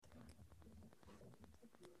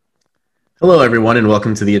Hello, everyone, and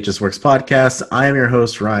welcome to the It Just Works podcast. I am your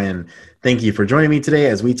host, Ryan. Thank you for joining me today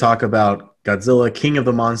as we talk about Godzilla, King of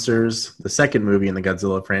the Monsters, the second movie in the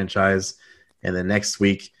Godzilla franchise. And then next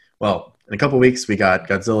week, well, in a couple weeks, we got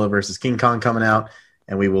Godzilla versus King Kong coming out,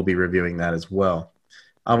 and we will be reviewing that as well.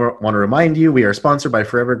 I want to remind you, we are sponsored by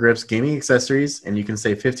Forever Grips Gaming Accessories, and you can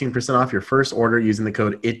save 15% off your first order using the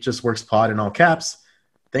code ItJustWorksPod in all caps.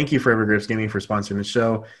 Thank you, Forever Grips Gaming, for sponsoring the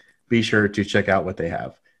show. Be sure to check out what they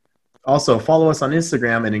have. Also, follow us on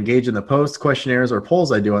Instagram and engage in the posts, questionnaires, or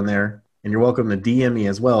polls I do on there. And you're welcome to DM me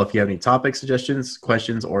as well if you have any topic suggestions,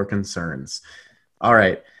 questions, or concerns. All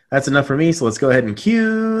right, that's enough for me, so let's go ahead and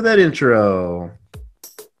cue that intro.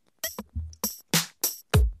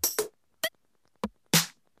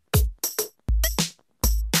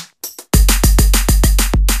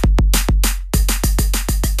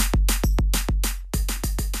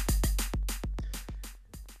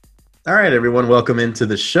 All right, everyone, welcome into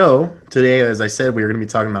the show. Today, as I said, we are going to be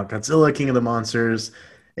talking about Godzilla, King of the Monsters,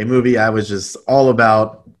 a movie I was just all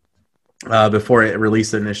about before it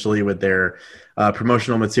released initially with their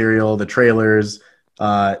promotional material, the trailers,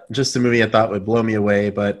 just a movie I thought would blow me away.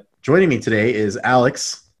 But joining me today is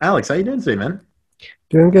Alex. Alex, how you doing today, man?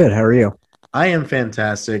 Doing good. How are you? I am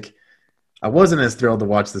fantastic. I wasn't as thrilled to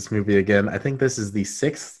watch this movie again. I think this is the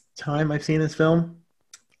sixth time I've seen this film.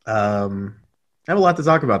 I have a lot to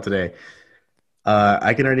talk about today.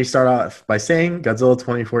 I can already start off by saying Godzilla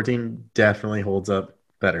 2014 definitely holds up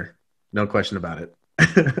better. No question about it.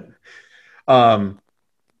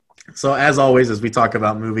 So as always, as we talk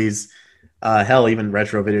about movies, hell, even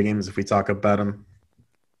retro video games, if we talk about them,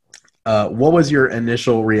 what was your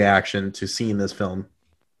initial reaction to seeing this film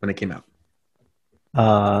when it came out?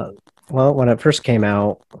 Well, when it first came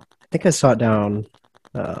out, I think I saw it down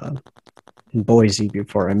in Boise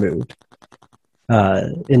before I moved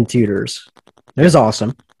in theaters. It was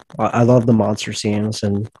awesome. I love the monster scenes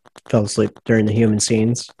and fell asleep during the human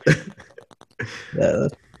scenes.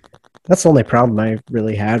 That's the only problem I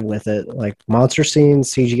really had with it. Like monster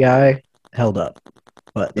scenes, CGI held up,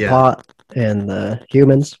 but the plot and the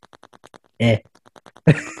humans, eh.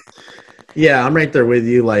 Yeah, I'm right there with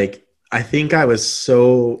you. Like, I think I was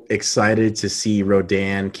so excited to see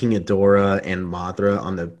Rodan, King Ghidorah, and Mothra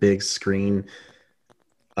on the big screen.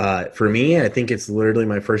 For me, I think it's literally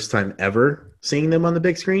my first time ever seeing them on the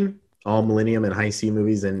big screen. All Millennium and High C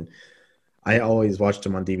movies, and I always watched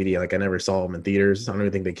them on DVD. Like, I never saw them in theaters. I don't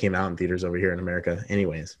even think they came out in theaters over here in America.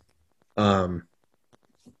 Anyways, it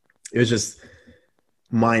was just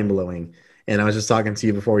mind blowing. And I was just talking to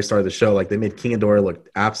you before we started the show. Like, they made King Ghidorah look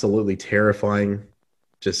absolutely terrifying.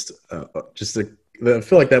 I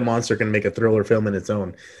feel like that monster can make a thriller film in its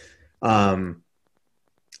own.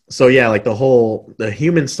 So yeah, like the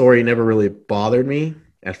human story never really bothered me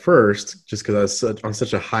at first, just because I was on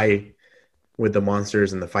such a high with the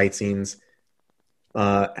monsters and the fight scenes.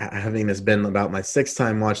 Having this been about my sixth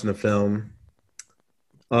time watching the film,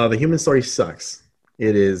 the human story sucks.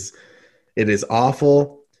 It is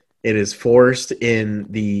awful. It is forced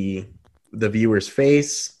in the viewer's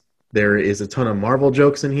face. There is a ton of Marvel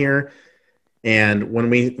jokes in here. And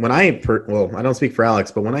I don't speak for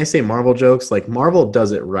Alex, but when I say Marvel jokes, like, Marvel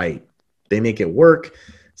does it right. They make it work.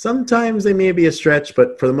 Sometimes they may be a stretch,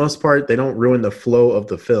 but for the most part, they don't ruin the flow of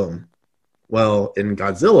the film. Well, in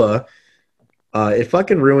Godzilla, it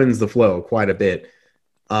fucking ruins the flow quite a bit.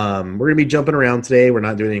 We're going to be jumping around today. We're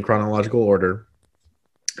not doing it in chronological order.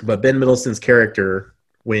 But Ben Mendelsohn's character,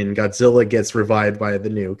 when Godzilla gets revived by the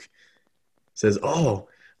nuke, says, "Oh,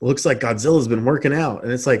 looks like Godzilla's been working out."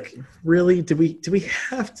 And it's like, really? Do we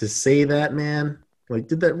have to say that, man? Like,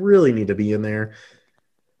 did that really need to be in there?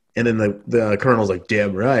 And then the colonel's like,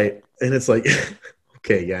 "Damn right." And it's like,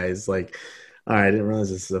 okay, guys, like, all right, I didn't realize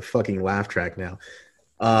this is a fucking laugh track now.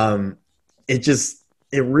 It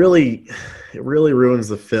really ruins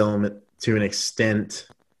the film to an extent.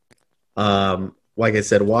 Like I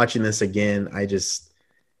said, watching this again,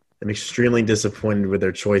 I'm extremely disappointed with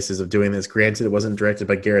their choices of doing this. Granted, it wasn't directed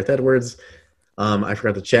by Gareth Edwards. I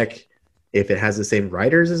forgot to check if it has the same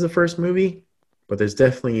writers as the first movie, but there's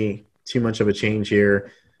definitely too much of a change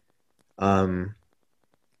here.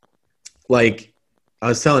 Like I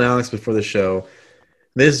was telling Alex before the show,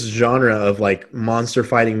 this genre of like monster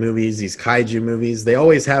fighting movies, these kaiju movies, they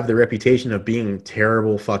always have the reputation of being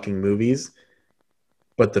terrible fucking movies,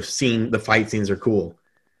 but the fight scenes are cool.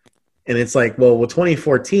 And it's like, well, with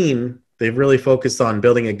 2014, they've really focused on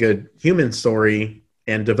building a good human story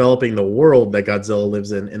and developing the world that Godzilla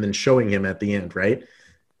lives in and then showing him at the end, right?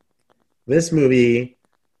 This movie,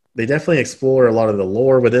 they definitely explore a lot of the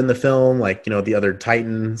lore within the film, like, the other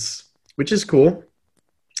Titans, which is cool.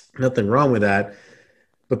 Nothing wrong with that.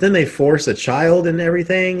 But then they force a child and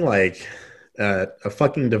everything, like a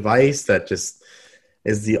fucking device that just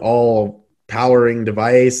is the all powering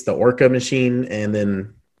device, the Orca machine, and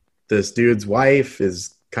then this dude's wife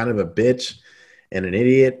is kind of a bitch and an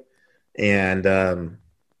idiot. And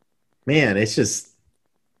man, it's just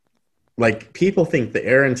like people think the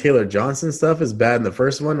Aaron Taylor Johnson stuff is bad in the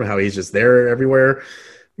first one, how he's just there everywhere,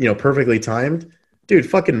 perfectly timed. Dude,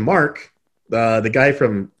 fucking Mark, the guy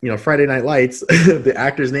from Friday Night Lights, the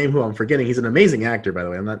actor's name who I'm forgetting. He's an amazing actor, by the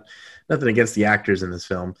way. I'm not nothing against the actors in this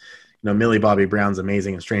film. Millie Bobby Brown's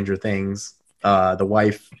amazing in Stranger Things. The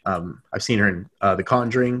wife, I've seen her in The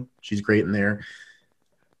Conjuring. She's great in there.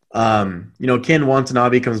 Ken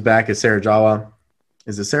Watanabe comes back as Sarah Jawa.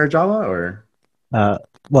 Is it Sarah Jawa or? Sarah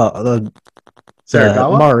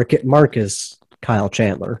Jawa? Mark is Kyle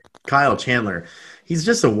Chandler. Kyle Chandler. He's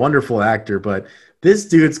just a wonderful actor, but this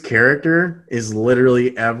dude's character is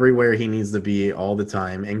literally everywhere he needs to be all the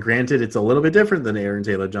time. And granted, it's a little bit different than Aaron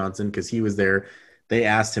Taylor Johnson because he was there. They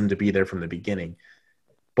asked him to be there from the beginning.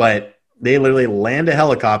 But they literally land a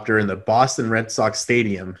helicopter in the Boston Red Sox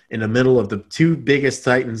stadium in the middle of the two biggest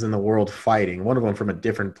titans in the world fighting, one of them from a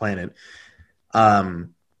different planet.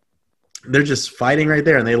 They're just fighting right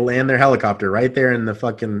there, and they land their helicopter right there in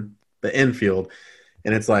the infield.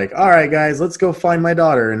 And it's like, all right, guys, let's go find my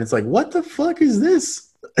daughter. And it's like, what the fuck is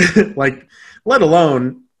this? Like, let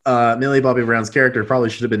alone Millie Bobby Brown's character probably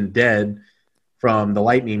should have been dead from the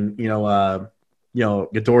lightning,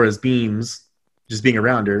 Ghidorah's beams just being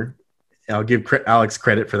around her. I'll give Alex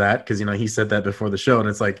credit for that because, he said that before the show. And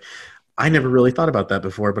it's like, I never really thought about that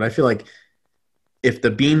before. But I feel like if the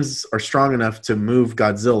beams are strong enough to move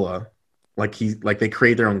Godzilla, like they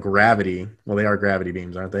create their own gravity. Well, they are gravity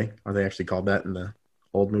beams, aren't they? Are they actually called that in the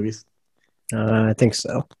old movies? I think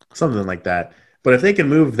so. Something like that. But if they can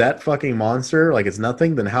move that fucking monster like it's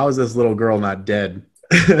nothing, then how is this little girl not dead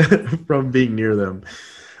from being near them?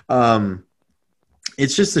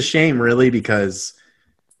 It's just a shame, really, because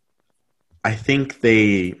I think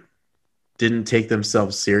they didn't take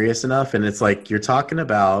themselves serious enough. And it's like you're talking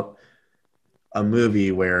about a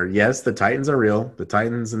movie where, yes, the Titans are real. The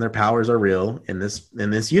Titans and their powers are real in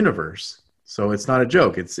this universe. So it's not a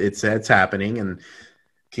joke. It's happening, and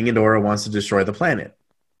King Ghidorah wants to destroy the planet.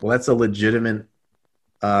 Well, that's a legitimate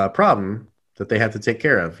problem that they have to take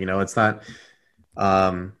care of. It's not.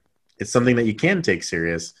 It's something that you can take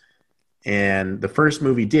serious. And the first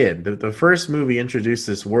movie did. The first movie introduced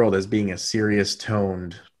this world as being a serious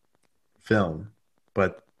toned film,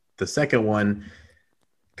 but the second one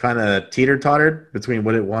kind of teeter-tottered between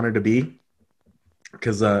what it wanted to be.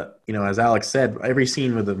 Because, as Alex said, every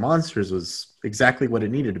scene with the monsters was exactly what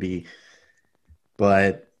it needed to be.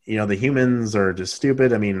 But, the humans are just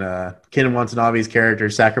stupid. I mean, Ken Watanabe's character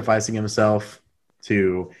sacrificing himself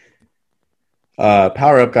to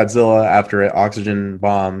power up Godzilla after an oxygen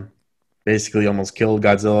bomb basically almost killed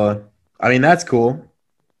Godzilla. I mean, that's cool.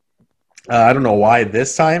 I don't know why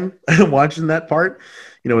this time watching that part,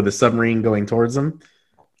 with the submarine going towards them.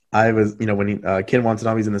 I was, when Ken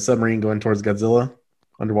Watanabe's in the submarine going towards Godzilla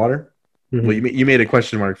underwater. Mm-hmm. Well, you made a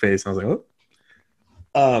question mark face. And I was like,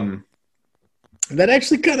 oh. That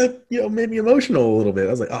actually kind of, made me emotional a little bit.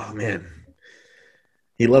 I was like, oh, man.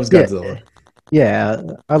 He loves Godzilla. Yeah,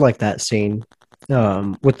 I like that scene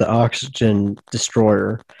with the oxygen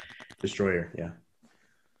destroyer. Yeah.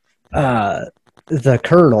 The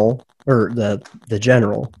colonel, or the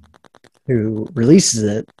general who releases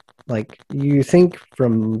it, like, you think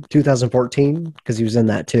from 2014, because he was in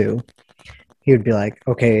that too, he would be like,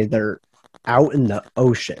 okay, they're out in the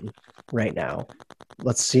ocean right now.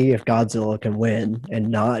 Let's see if Godzilla can win and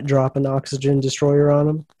not drop an oxygen destroyer on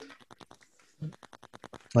him.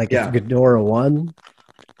 Like, if Ghidorah won,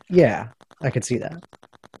 yeah, I could see that.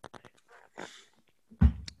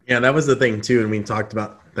 Yeah, that was the thing too, and we talked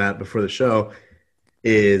about that before the show,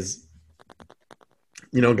 is,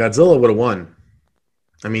 Godzilla would have won.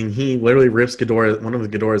 I mean, he literally rips one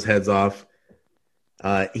of Ghidorah's heads off.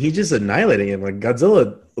 He just annihilating him. Like,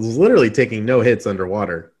 Godzilla was literally taking no hits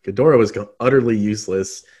underwater. Ghidorah was utterly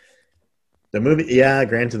useless. The movie,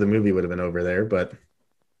 granted, the movie would have been over there, but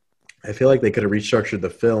I feel like they could have restructured the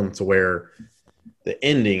film to where the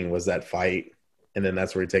ending was that fight, and then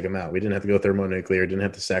that's where we take him out. We didn't have to go thermonuclear, didn't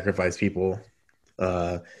have to sacrifice people.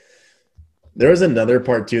 There was another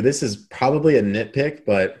part too. This is probably a nitpick,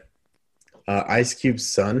 but Ice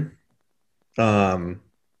Cube's son,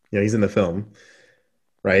 he's in the film,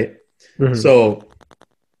 right? Mm-hmm. So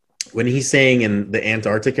when he's saying in the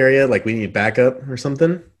Antarctic area, like, we need backup or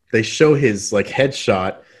something, they show his like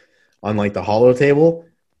headshot on like the holo table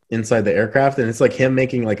inside the aircraft, and it's like him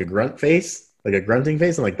making like a grunt face. like a grunting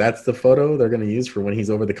face, and like that's the photo they're gonna use for when he's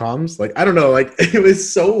over the comms. Like I don't know, like it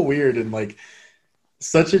was so weird and like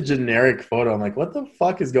such a generic photo. I'm like, what the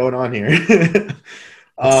fuck is going on here? It's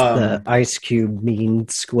the um, Ice Cube mean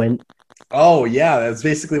squint. oh yeah, that's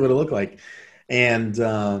basically what it looked like. And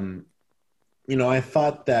I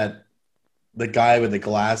thought that the guy with the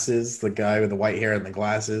glasses, the guy with the white hair and the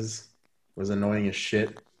glasses, was annoying as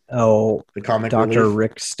shit. Oh, The comic Dr. relief,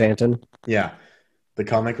 Rick Stanton. yeah, the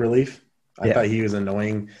comic relief. I Yeah. thought he was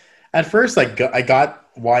annoying. At first, I got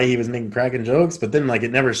why he was making cracking jokes, but then like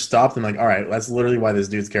it never stopped. I'm like, all right, that's literally why this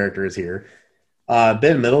dude's character is here.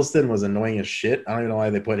 Ben Middleton was annoying as shit. I don't even know why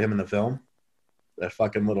they put him in the film. That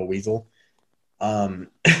fucking little weasel. I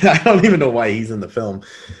don't even know why he's in the film.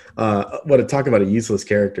 Talk about a useless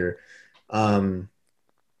character. The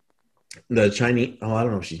Chinese. Oh, I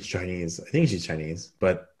don't know if she's Chinese. I think she's Chinese,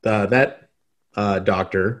 but that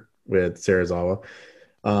doctor with Sarazawa.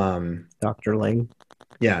 Dr. Lang.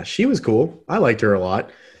 Yeah, she was cool. I liked her a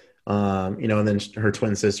lot. And then her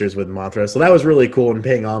twin sisters with Mothra. So that was really cool and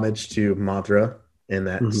paying homage to Mothra in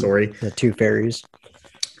that story. The two fairies.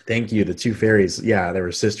 Thank you. The two fairies. Yeah, they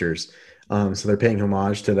were sisters. So they're paying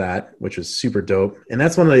homage to that, which was super dope. And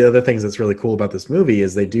that's one of the other things that's really cool about this movie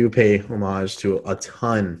is they do pay homage to a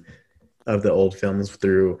ton of the old films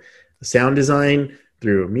through sound design,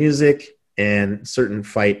 through music, and certain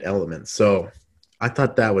fight elements. So I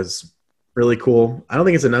thought that was really cool. I don't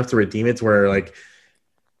think it's enough to redeem it to where like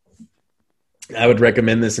I would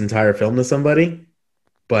recommend this entire film to somebody,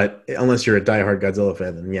 but unless you're a diehard Godzilla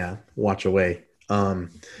fan, then yeah, watch away.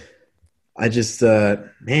 I just,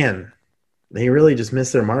 man, they really just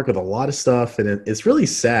missed their mark with a lot of stuff, and it's really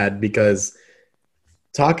sad because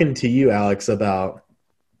talking to you, Alex, about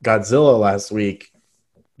Godzilla last week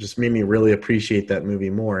just made me really appreciate that movie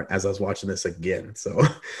more as I was watching this again. So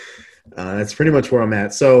that's pretty much where I'm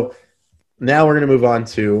at. So now we're going to move on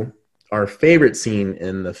to our favorite scene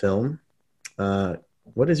in the film.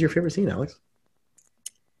 What is your favorite scene, Alex?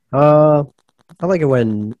 I like it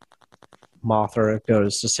when Mothra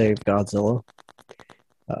goes to save Godzilla.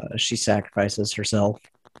 She sacrifices herself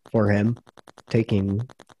for him, taking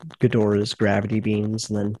Ghidorah's gravity beams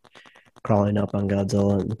and then crawling up on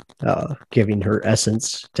Godzilla and giving her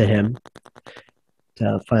essence to him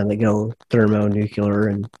to finally go thermonuclear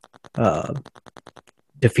and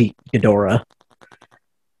defeat Ghidorah.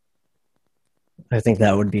 I think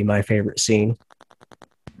that would be my favorite scene.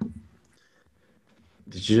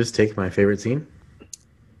 Did you just take my favorite scene?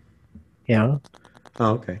 Yeah.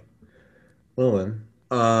 Oh, okay. Well then,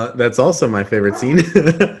 that's also my favorite scene.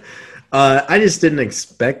 I just didn't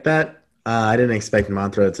expect that. I didn't expect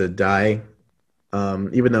Mothra to die,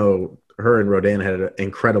 even though her and Rodan had an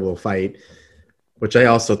incredible fight, which I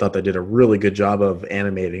also thought they did a really good job of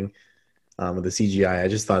animating with the CGI. I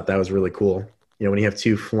just thought that was really cool. When you have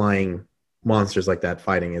two flying monsters like that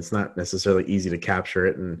fighting, it's not necessarily easy to capture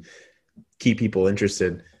it and keep people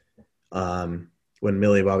interested. When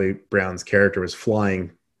Millie Bobby Brown's character was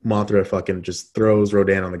flying, Mothra fucking just throws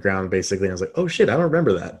Rodan on the ground basically, and I was like, oh shit, I don't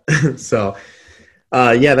remember that. So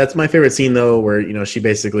yeah, that's my favorite scene though, where she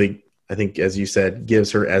basically, I think as you said,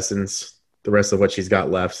 gives her essence, the rest of what she's got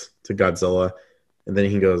left, to Godzilla, and then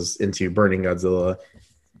he goes into burning Godzilla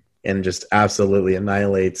and just absolutely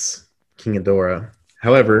annihilates King Ghidorah.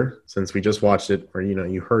 However, since we just watched it, or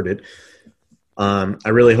you heard it, I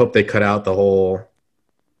really hope they cut out the whole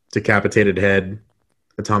decapitated head,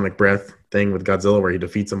 atomic breath thing with Godzilla where he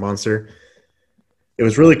defeats a monster. It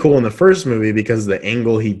was really cool in the first movie because of the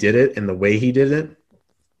angle he did it and the way he did it.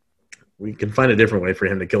 We can find a different way for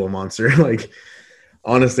him to kill a monster. Like,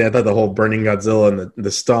 honestly, I thought the whole burning Godzilla and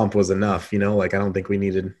the stomp was enough. Like I don't think we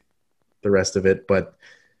needed the rest of it. But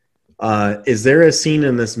is there a scene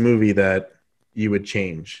in this movie that you would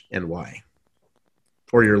change and why?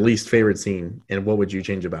 Or your least favorite scene, and what would you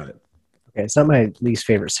change about it? Okay, it's not my least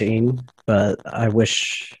favorite scene, but I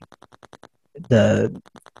wish the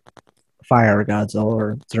fire Godzilla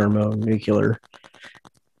or thermonuclear,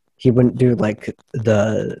 he wouldn't do like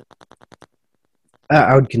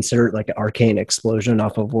I would consider it like an arcane explosion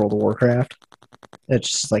off of World of Warcraft. It's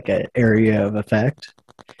just like an area of effect.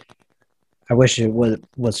 I wish it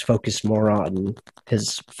was focused more on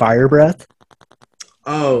his fire breath.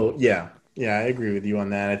 Oh, yeah. Yeah, I agree with you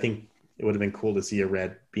on that. I think it would have been cool to see a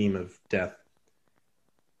red beam of death.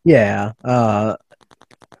 Yeah. I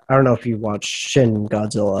don't know if you watched Shin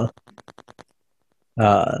Godzilla.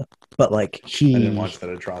 But like I didn't watch that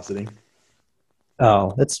atrocity.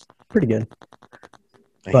 Oh, it's pretty good.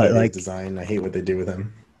 I hate his design. I hate what they do with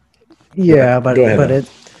him. Yeah, but Go ahead,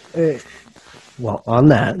 well, on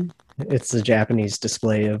that, it's a Japanese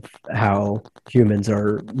display of how humans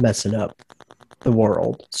are messing up the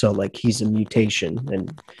world. So like he's a mutation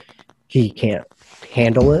and he can't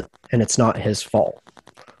handle it, and it's not his fault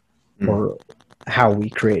Mm. or how we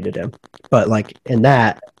created him. But like in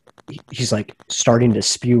that, he's like starting to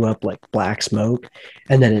spew up like black smoke,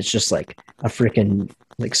 and then it's just like a freaking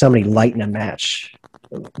like somebody lighting a match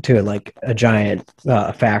to like a giant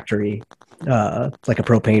factory, like a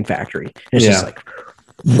propane factory. And it's just Yeah, like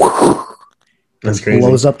that's and crazy.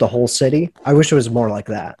 blows up the whole city. I wish it was more like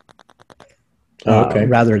that, Oh, okay.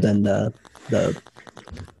 rather than the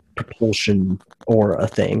propulsion or a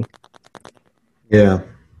thing. Yeah.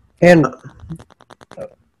 And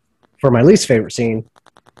for my least favorite scene,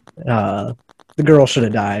 uh, the girl should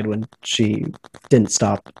have died when she didn't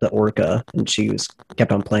stop the orca and she was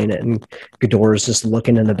kept on playing it, and Ghidorah's just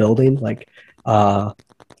looking in the building like, uh,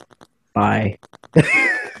 bye.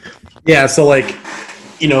 Yeah, so like,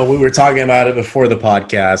 we were talking about it before the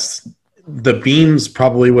podcast. The beams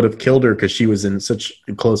probably would have killed her because she was in such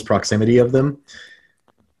close proximity of them.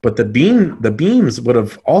 But the beams would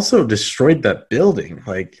have also destroyed that building.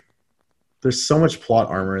 Like, there's so much plot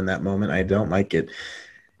armor in that moment. I don't like it.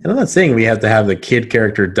 And I'm not saying we have to have the kid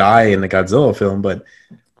character die in the Godzilla film, but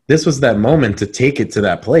this was that moment to take it to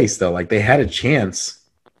that place, though. Like, they had a chance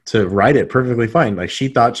to write it perfectly fine. Like, she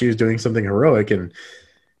thought she was doing something heroic, and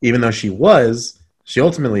even though she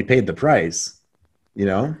ultimately paid the price. You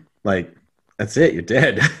know, like, that's it. You're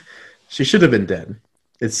dead. She should have been dead.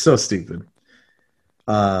 It's so stupid.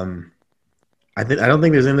 Um, I don't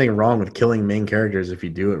think there's anything wrong with killing main characters if you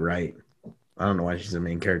do it right. I don't know why she's a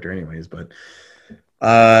main character, anyways, but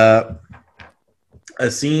uh,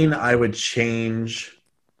 a scene I would change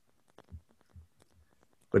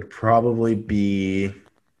would probably be.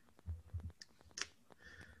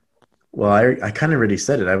 Well, I kind of already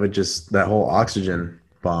said it. I would just that whole oxygen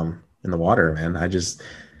bomb in the water, man.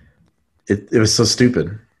 It was so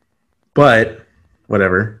stupid. But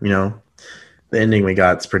whatever, the ending we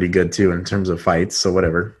got's pretty good too in terms of fights, so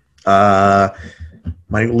whatever.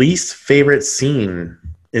 My least favorite scene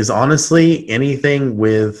is honestly anything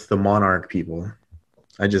with the Monarch people.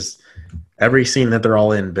 I just every scene that they're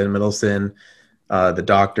all in, Ben Middleton, the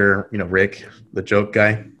doctor, Rick, the joke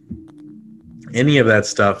guy, any of that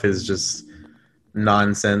stuff is just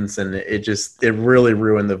nonsense, and it really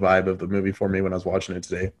ruined the vibe of the movie for me when I was watching it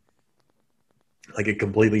today. Like, it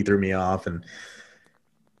completely threw me off, and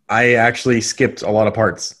I actually skipped a lot of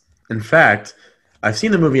parts. In fact, I've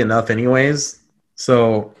seen the movie enough anyways,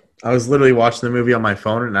 so I was literally watching the movie on my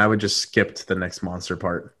phone, and I would just skip to the next monster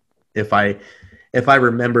part if I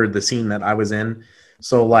remembered the scene that I was in.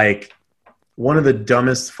 So, like, one of the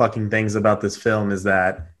dumbest fucking things about this film is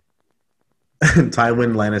that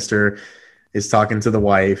Tywin Lannister is talking to the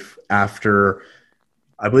wife after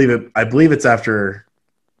I believe it's after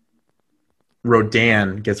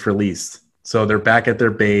Rodan gets released. So they're back at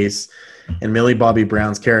their base, and Millie Bobby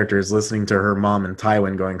Brown's character is listening to her mom and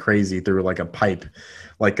Tywin going crazy through like a pipe,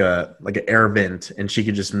 like an air vent, and she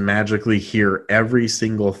could just magically hear every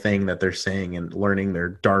single thing that they're saying and learning their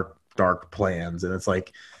dark plans. And it's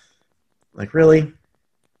like really?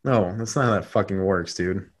 No, that's not how that fucking works,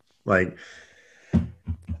 dude. Like,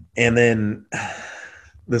 and then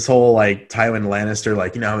this whole like Tywin Lannister,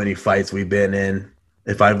 like, how many fights we've been in.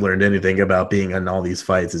 If I've learned anything about being in all these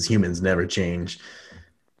fights, is humans never change.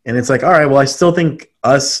 And it's like, all right, well, I still think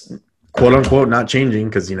us, quote unquote, not changing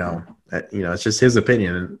because it's just his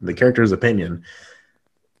opinion and the character's opinion.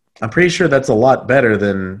 I'm pretty sure that's a lot better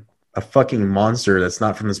than a fucking monster that's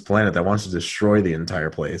not from this planet that wants to destroy the entire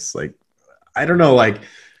place. Like, I don't know, like,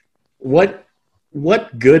 what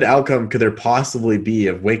good outcome could there possibly be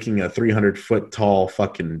of waking a 300-foot tall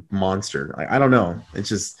fucking monster? I don't know.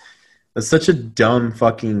 It's such a dumb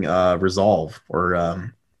fucking resolve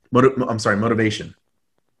or motivation.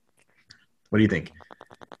 What do you think?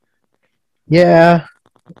 Yeah,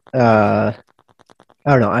 uh,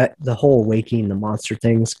 I don't know. The whole waking the monster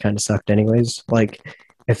things kind of sucked, anyways. Like,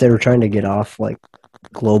 if they were trying to get off like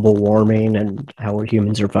global warming and how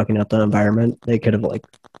humans are fucking up the environment, they could have like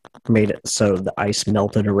made it so the ice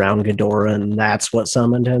melted around Ghidorah, and that's what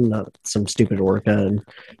summoned him, not some stupid orca and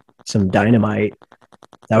some dynamite.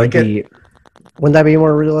 That But would be. Wouldn't that be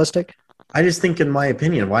more realistic? I just think, in my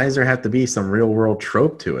opinion, why does there have to be some real world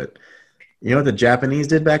trope to it? You know what the Japanese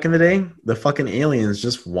did back in the day? The fucking aliens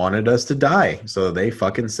just wanted us to die, so they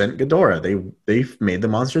fucking sent Ghidorah. They made the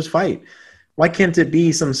monsters fight. Why can't it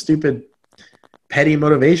be some stupid petty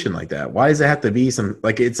motivation like that? Why does it have to be some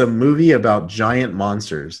like it's a movie about giant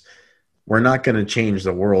monsters? We're not going to change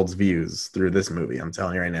the world's views through this movie. I'm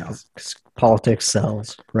telling you right now. 'Cause politics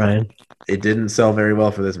sells, Ryan. It didn't sell very well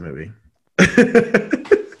for this movie.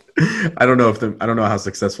 I don't know how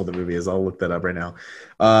successful the movie is. I'll look that up right now.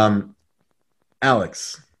 Um,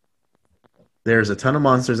 Alex, there's a ton of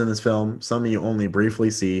monsters in this film. Some you only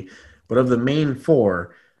briefly see, but of the main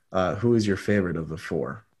four, who is your favorite of the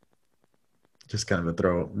four? Just kind of a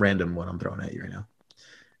throw random one I'm throwing at you right now.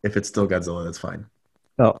 If it's still Godzilla, that's fine.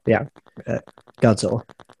 Oh yeah, uh, Godzilla.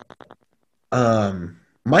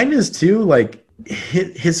 Mine is too. Like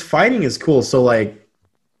his fighting is cool. So like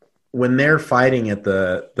when they're fighting at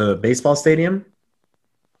the baseball stadium,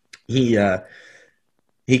 he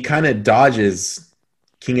he kind of dodges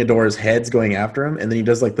King Ghidorah's heads going after him, and then he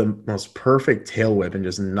does like the most perfect tail whip and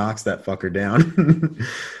just knocks that fucker down.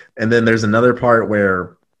 And then there's another part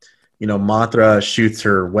where Mothra shoots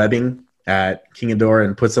her webbing at King Ghidorah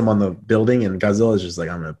and puts him on the building, and Godzilla is just like,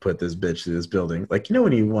 I'm gonna put this bitch through this building. Like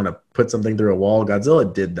when you want to put something through a wall,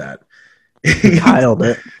 Godzilla did that. He tiled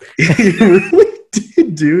it. He really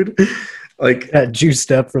did, dude. Like Got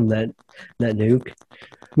juiced up from that nuke.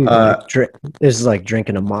 This is like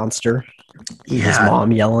drinking a Monster. His yeah.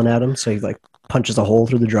 mom yelling at him, so he like punches a hole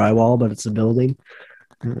through the drywall, but it's a building.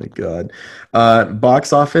 Oh my god.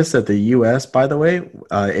 Box office at the US, by the way,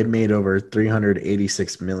 it made over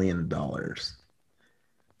 $386 million.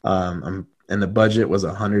 And the budget was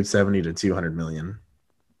 170 to 200 million.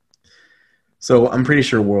 So I'm pretty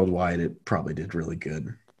sure worldwide it probably did really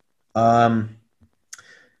good.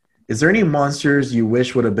 Is there any monsters you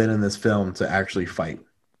wish would have been in this film to actually fight?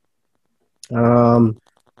 Um,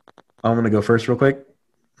 I'm gonna go first real quick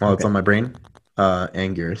while it's Okay. on my brain.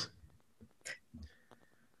 Anguirus.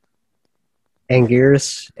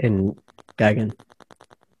 Anguirus and Gigan.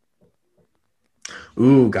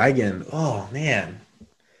 Ooh, Gigan. Oh man.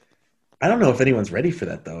 I don't know if anyone's ready for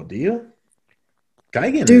that though. Do you?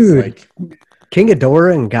 Gigan is Dude, like, King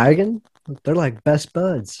Ghidorah and Gigan, they're like best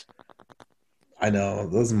buds. I know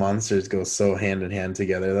those monsters go so hand in hand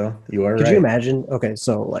together though. You are Could right. you imagine? Okay,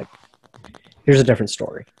 so like, here's a different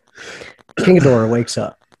story. King Ghidorah wakes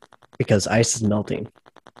up because ice is melting.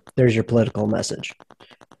 There's your political message.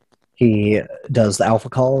 He does the alpha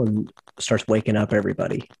call and starts waking up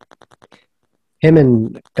everybody. Him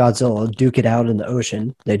and Godzilla duke it out in the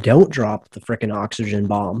ocean. They don't drop the freaking oxygen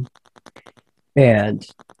bomb. And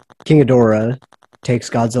King Ghidorah takes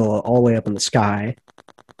Godzilla all the way up in the sky,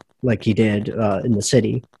 like he did in the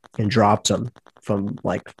city, and drops him from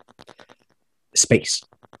like space.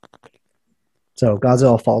 So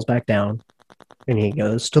Godzilla falls back down, and he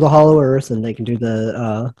goes to the Hollow Earth, and they can do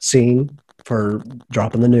the scene for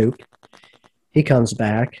dropping the nuke. He comes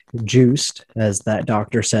back, juiced, as that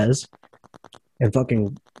doctor says, and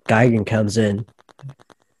fucking Gigan comes in,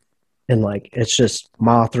 and like it's just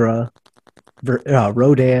Mothra,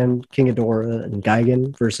 Rodan, King Ghidorah, and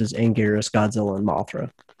Gigan versus Anguirus, Godzilla, and Mothra.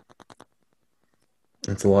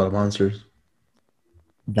 It's a lot of monsters.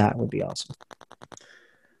 That would be awesome.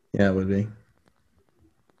 Yeah, it would be.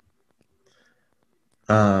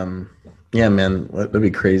 Yeah, man, that'd be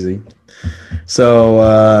crazy.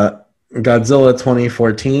 So, Godzilla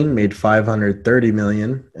 2014 made 530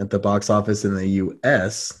 million at the box office in the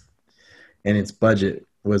US, and its budget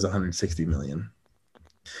was 160 million.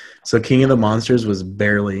 So King of the Monsters was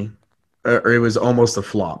barely, or it was almost a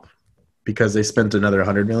flop because they spent another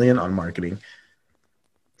 100 million on marketing.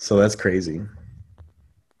 So that's crazy.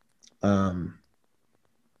 Well,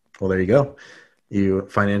 there you go. You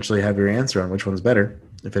financially have your answer on which one's better,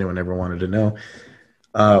 if anyone ever wanted to know.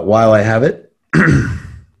 While I have it,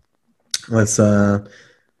 let's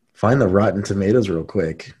find the Rotten Tomatoes real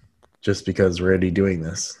quick, just because we're already doing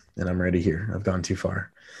this, and I'm already here. I've gone too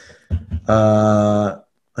far.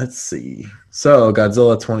 Let's see. So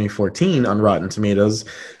Godzilla 2014 on Rotten Tomatoes,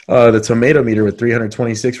 the tomato meter with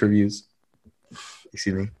 326 reviews,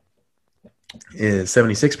 excuse me, is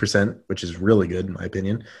 76%, which is really good in my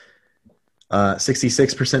opinion.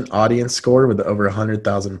 66% audience score with over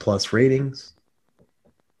 100,000 plus ratings.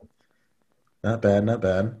 Not bad, not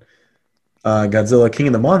bad. Godzilla King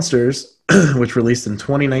of the Monsters, which released in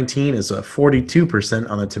 2019, is a 42%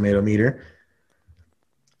 on the tomato meter.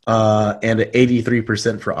 And an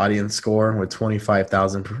 83% for audience score with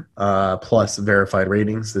 25,000 plus verified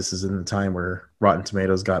ratings. This is in the time where Rotten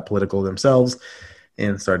Tomatoes got political themselves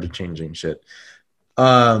and started changing shit.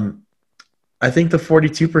 I think the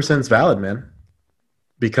 42% is valid, man,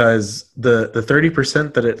 because the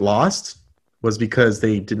 30% that it lost was because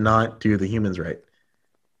they did not do the humans right.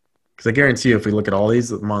 Because I guarantee you, if we look at all these,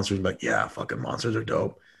 the monsters are like, yeah, fucking monsters are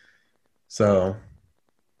dope. So,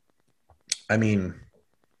 I mean,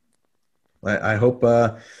 I hope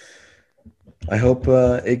it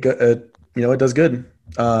does good.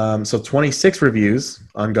 So 26 reviews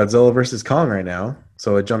on Godzilla versus Kong right now.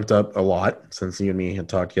 So it jumped up a lot since you and me had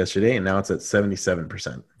talked yesterday, and now it's at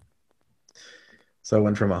 77%. So it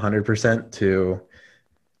went from 100% to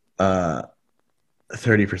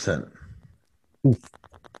 30%.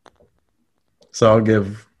 So I'll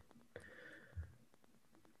give.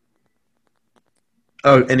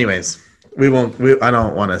 Oh, anyways, we won't. I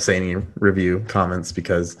don't want to say any review comments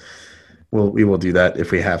because we will do that if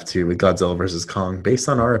we have to with Godzilla versus Kong based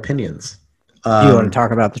on our opinions. Do you want to talk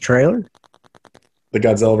about the trailer? The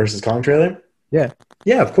Godzilla versus Kong trailer? Yeah.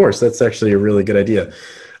 Yeah, of course. That's actually a really good idea.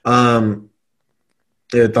 I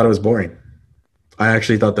thought it was boring. I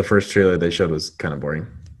actually thought the first trailer they showed was kind of boring.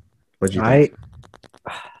 What'd you think?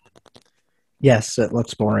 Yes, it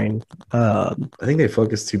looks boring. I think they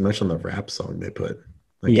focused too much on the rap song they put.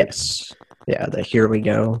 Yes. Yeah, the Here We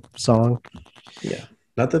Go song. Yeah.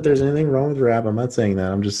 Not that there's anything wrong with rap. I'm not saying that.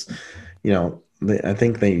 I'm just, I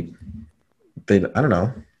think they I don't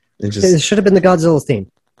know. It should have been the Godzilla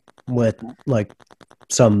theme with like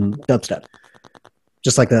some dubstep,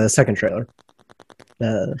 just like the second trailer.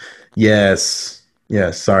 Yes.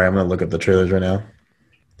 Sorry, I'm gonna look up the trailers right now.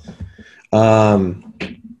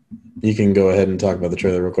 You can go ahead and talk about the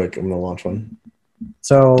trailer real quick. I'm gonna launch one.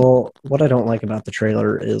 So what I don't like about the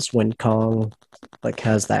trailer is when Kong like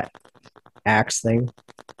has that axe thing.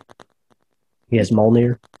 He has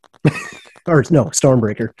Mjolnir. Or no,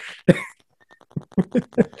 Stormbreaker.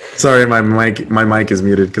 Sorry, my mic is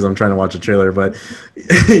muted because I'm trying to watch a trailer, but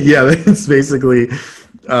yeah, it's basically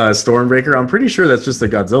Stormbreaker. I'm pretty sure that's just a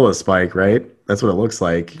Godzilla spike, right? That's what it looks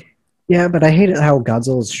like. Yeah, but I hate it how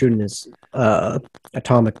Godzilla's shooting his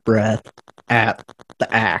atomic breath at the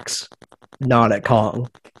axe, not at Kong.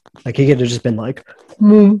 Like he could have just been like,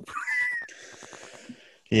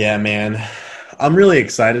 Yeah, man. I'm really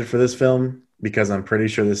excited for this film because I'm pretty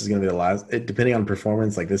sure this is going to be the last. Depending on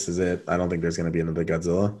performance, like this is it. I don't think there's going to be another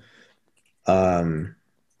Godzilla,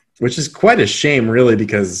 which is quite a shame, really,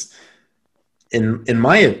 because in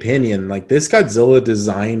my opinion, like this Godzilla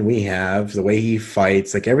design we have, the way he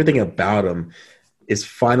fights, like everything about him, is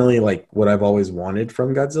finally like what I've always wanted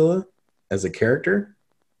from Godzilla as a character.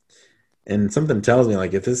 And something tells me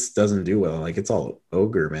like if this doesn't do well, like it's all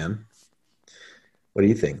ogre, man. What do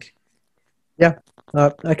you think? Yeah,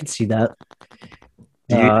 I could see that.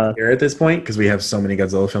 Do you care at this point? Because we have so many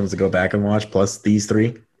Godzilla films to go back and watch, plus these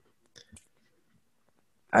three.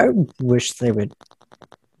 I wish they would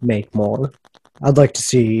make more. I'd like to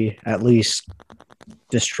see at least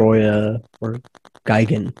Destroya or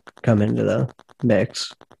Gigan come into the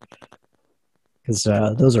mix. Because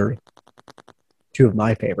those are two of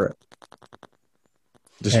my favorite.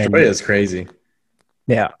 Destroya is crazy.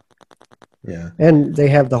 Yeah. Yeah. And they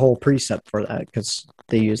have the whole precept for that because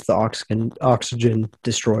they use the oxygen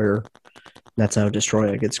destroyer. That's how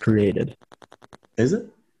Destroya gets created. Is it?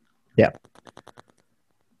 Yeah.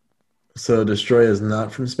 So Destroya is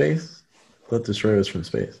not from space? I thought Destroya was from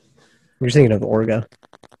space. You're thinking of Orga.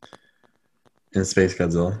 In Space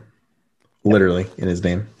Godzilla. Literally, in his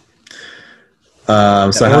name.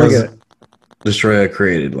 So how is Destroya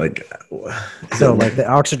created? Like, so like the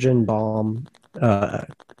oxygen bomb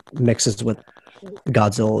mixes with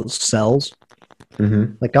Godzilla's cells.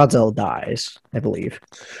 Mm-hmm. Like Godzilla dies, I believe.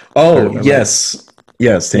 Oh, yes.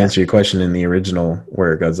 Yes, to answer your question, in the original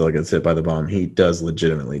where Godzilla gets hit by the bomb, he does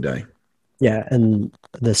legitimately die. Yeah, and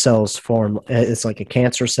the cells form, it's like a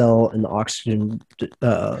cancer cell, and the oxygen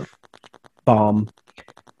bomb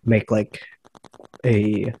make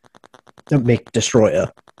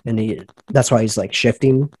Destroya. And that's why he's like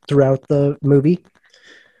shifting throughout the movie.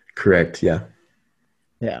 Correct, yeah.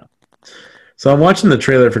 Yeah. So I'm watching the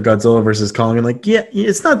trailer for Godzilla versus Kong and like, yeah,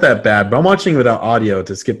 it's not that bad, but I'm watching without audio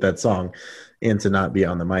to skip that song and to not be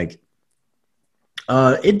on the mic.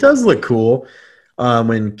 It does look cool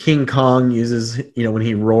when King Kong uses, when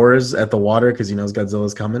he roars at the water because he knows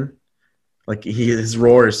Godzilla's coming. Like his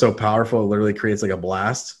roar is so powerful, it literally creates like a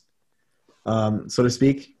blast, so to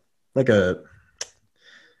speak, like a,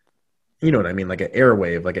 you know what I mean, like an air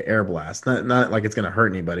wave, like an air blast. Not like it's gonna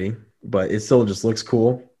hurt anybody, but it still just looks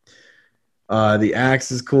cool. The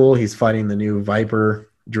axe is cool. He's fighting the new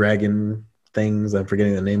Viper dragon things. I'm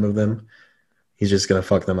forgetting the name of them. He's just going to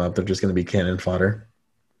fuck them up. They're just going to be cannon fodder.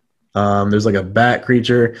 There's like a bat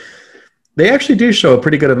creature. They actually do show a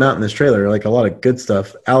pretty good amount in this trailer, like a lot of good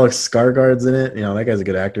stuff. Alex Skarsgård's in it. That guy's a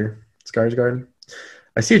good actor. Skarsgård.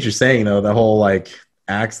 I see what you're saying, though, the whole like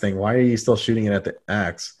axe thing. Why are you still shooting it at the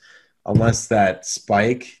axe? Unless that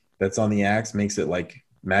spike that's on the axe makes it like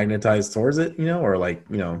magnetized towards it, or like,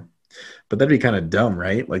 but that'd be kind of dumb,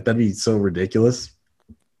 right? Like that'd be so ridiculous.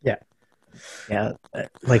 Yeah.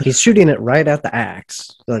 Like he's shooting it right at the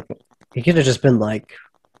axe. Like he could have just been like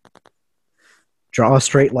Draw a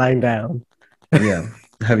straight line down. Yeah.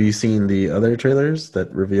 Have you seen the other trailers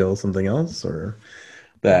that reveal something else, or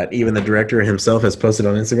that even the director himself has posted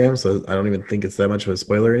on Instagram? So I don't even think it's that much of a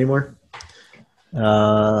spoiler anymore.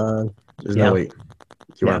 Uh, There's no yeah, wait. Do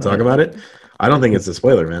you yeah. want to talk about it? I don't think it's a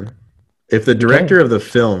spoiler, man. If the Okay. director of the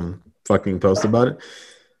film fucking posts about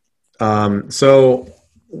it. So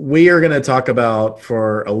we are going to talk about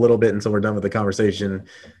for a little bit until we're done with the conversation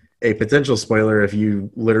a potential spoiler if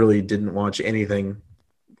you literally didn't watch anything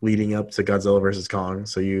leading up to Godzilla versus Kong.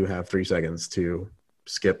 So you have 3 seconds to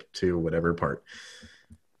skip to whatever part.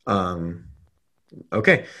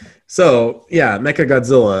 Okay. So yeah, Mecha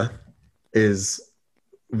Godzilla is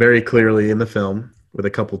very clearly in the film with a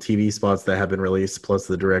couple TV spots that have been released, plus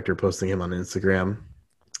the director posting him on Instagram.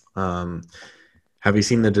 Have you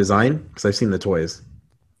seen the design? Because I've seen the toys.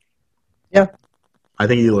 Yeah. I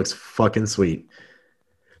think he looks fucking sweet.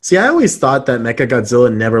 See, I always thought that Mecha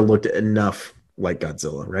Godzilla never looked enough like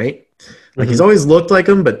Godzilla, right? Like he's always looked like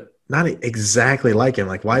him, but not exactly like him.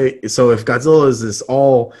 Like why? So if Godzilla is this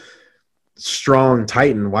all strong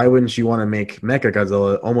Titan, why wouldn't you want to make Mecha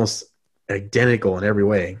Godzilla almost identical in every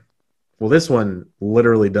way? Well, this one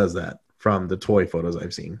literally does that from the toy photos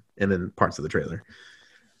I've seen and then parts of the trailer.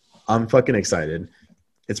 I'm fucking excited.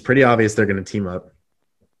 It's pretty obvious they're going to team up.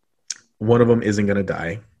 One of them isn't going to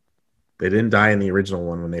die. They didn't die in the original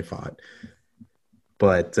one when they fought.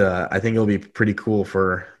 But I think it'll be pretty cool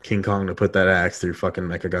for King Kong to put that axe through fucking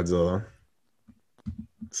Mechagodzilla.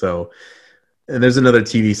 So, and there's another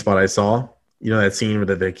TV spot I saw. You know that scene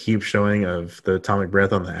that they keep showing of the atomic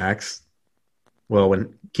breath on the axe? Well,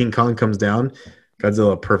 when King Kong comes down,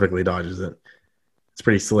 Godzilla perfectly dodges it. It's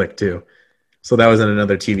pretty slick, too. So that was in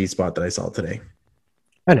another TV spot that I saw today.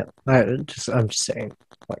 I know. I'm just saying.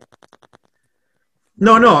 Like,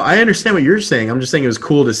 No, I understand what you're saying. I'm just saying it was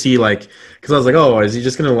cool to see, like, because I was like, oh, is he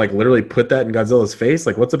just going to, like, literally put that in Godzilla's face?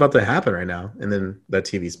 Like, what's about to happen right now? And then that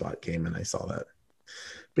TV spot came and I saw that.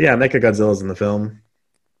 But yeah, Mechagodzilla's in the film.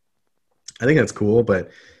 I think that's cool, but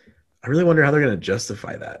I really wonder how they're going to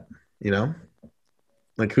justify that, you know?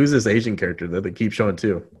 Like, who's this Asian character that they keep showing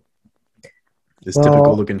too? This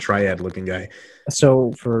typical looking triad looking guy.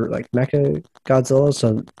 So for like Mecha Godzilla,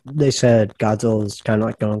 so they said Godzilla's kind of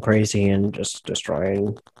like going crazy and just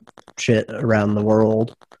destroying shit around the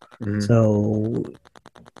world. Mm-hmm. So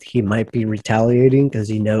he might be retaliating because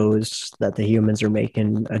he knows that the humans are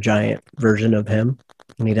making a giant version of him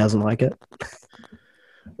and he doesn't like it.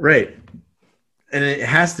 Right. And it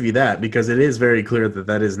has to be that because it is very clear that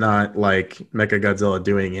that is not like Mechagodzilla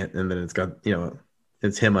doing it and then it's got, you know,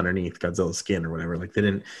 it's him underneath Godzilla's skin or whatever. Like they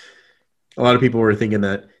didn't. A lot of people were thinking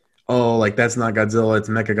that, oh, like that's not Godzilla, it's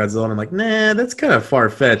Mechagodzilla. And I'm like, nah, that's kind of far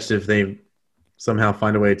fetched if they somehow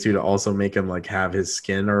find a way to also make him like have his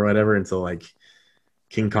skin or whatever until like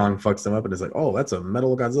King Kong fucks him up and it's like, oh, that's a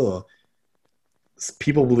metal Godzilla.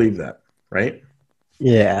 People believe that, right?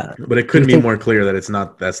 Yeah. But it could be more clear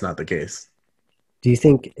that that's not the case. Do you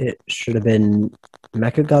think it should have been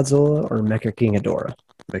Mecha Godzilla or Mecha King Ghidorah?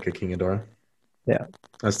 Mecha King Ghidorah. Yeah.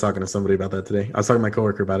 I was talking to somebody about that today. I was talking to my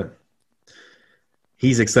coworker about it.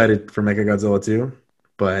 He's excited for Mechagodzilla too,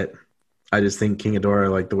 but I just think King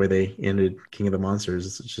Ghidorah, like the way they ended King of the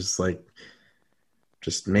Monsters, it's just like,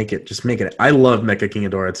 just make it. I love Mecha King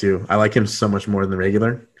Ghidorah too. I like him so much more than the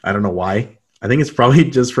regular. I don't know why. I think it's probably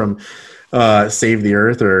just from Save the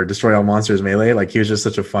Earth or Destroy All Monsters Melee. Like he was just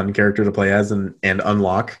such a fun character to play as and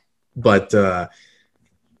unlock. But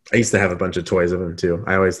I used to have a bunch of toys of him too.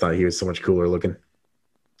 I always thought he was so much cooler looking.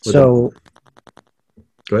 So,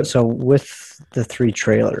 go ahead. So with the 3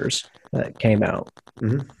 trailers that came out,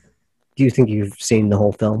 do you think you've seen the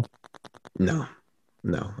whole film? No.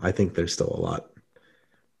 I think there's still a lot.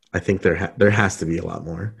 I think there has to be a lot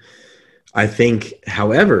more. I think,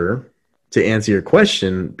 however, to answer your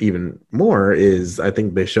question even more is I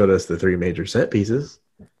think they showed us the 3 major set pieces.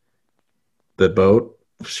 The boat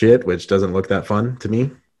shit, which doesn't look that fun to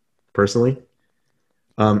me, personally.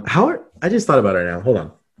 I just thought about it now. Hold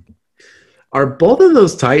on. Are both of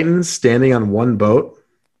those Titans standing on one boat?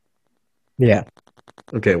 Yeah.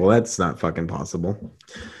 Okay, well, that's not fucking possible.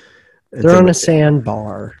 They're on a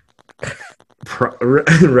sandbar.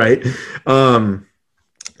 Right.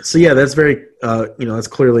 So, yeah, that's very, that's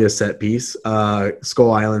clearly a set piece.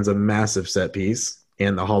 Skull Island's a massive set piece.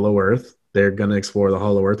 And the Hollow Earth. They're going to explore the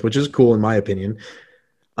Hollow Earth, which is cool in my opinion.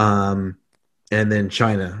 And then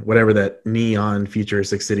China, whatever that neon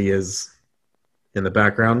futuristic city is in the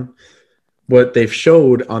background. What they've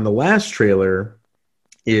showed on the last trailer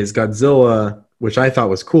is Godzilla, which I thought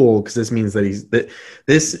was cool because this means that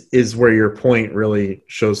this is where your point really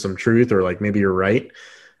shows some truth, or like maybe you're right.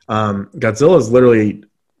 Godzilla is literally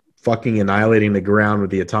fucking annihilating the ground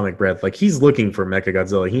with the atomic breath. Like, he's looking for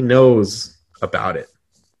Mechagodzilla. He knows about it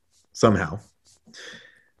somehow.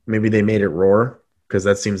 Maybe they made it roar because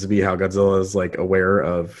that seems to be how Godzilla is like aware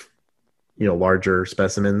of, larger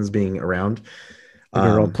specimens being around. The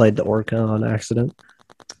girl played the orca on accident.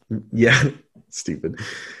 Yeah, stupid.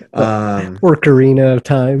 Orcarina of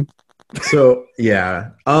Time. So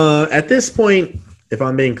yeah, at this point, if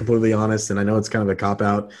I'm being completely honest, and I know it's kind of a cop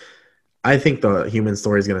out, I think the human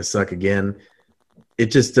story is going to suck again. It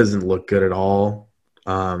just doesn't look good at all.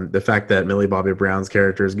 The fact that Millie Bobby Brown's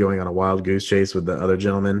character is going on a wild goose chase with the other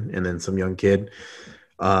gentleman and then some young kid.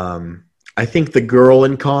 I think the girl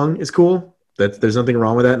in Kong is cool. There's nothing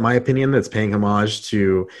wrong with that, in my opinion. That's paying homage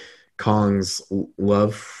to Kong's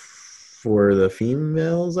love for the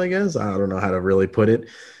females, I guess. I don't know how to really put it,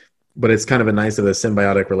 but it's kind of a nice of a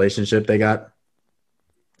symbiotic relationship they got.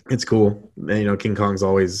 It's cool. And, King Kong's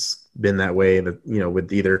always been that way, that,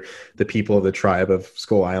 with either the people of the tribe of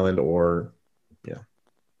Skull Island or,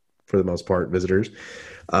 for the most part, visitors.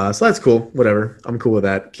 So that's cool. Whatever. I'm cool with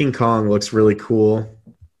that. King Kong looks really cool.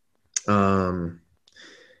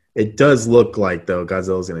 It does look like, though,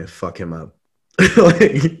 Godzilla's going to fuck him up.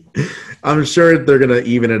 I'm sure they're going to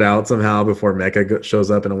even it out somehow before Mecha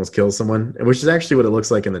shows up and almost kills someone, which is actually what it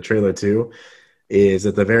looks like in the trailer, too. Is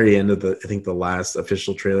at the very end of I think the last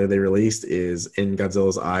official trailer they released is in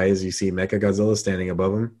Godzilla's eyes, you see Mechagodzilla standing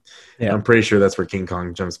above him. Yeah. I'm pretty sure that's where King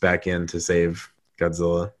Kong jumps back in to save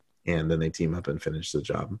Godzilla, and then they team up and finish the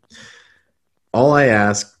job. All I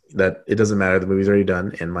ask, that it doesn't matter, the movie's already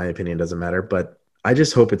done, and my opinion doesn't matter, but I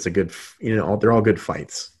just hope it's a good, they're all good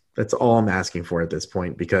fights. That's all I'm asking for at this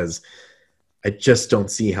point, because I just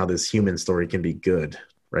don't see how this human story can be good,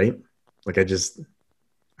 right? Like, I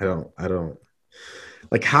don't.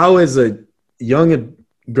 Like, how is a young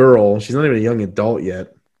girl, she's not even a young adult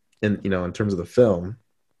yet, in terms of the film,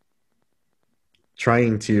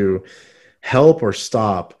 trying to help or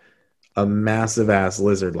stop a massive ass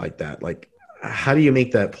lizard like that? Like, how do you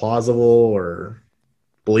make that plausible or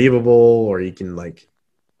believable, or you can, like,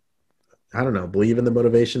 I don't know, believe in the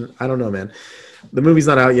motivation? I don't know, man. The movie's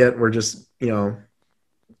not out yet. We're just, by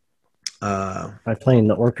playing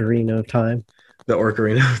the Ocarina of Time. The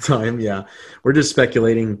Ocarina of Time, yeah. We're just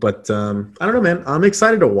speculating, but I don't know, man. I'm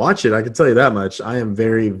excited to watch it. I can tell you that much. I am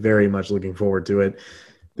very, very much looking forward to it.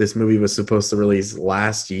 This movie was supposed to release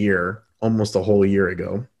last year, almost a whole year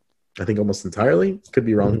ago. I think almost entirely. Could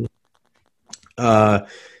be wrong. I'm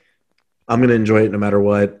going to enjoy it no matter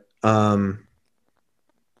what.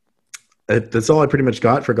 That's all I pretty much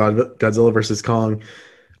got for Godzilla vs. Kong.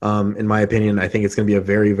 In my opinion, I think it's going to be a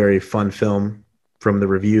very, very fun film. From the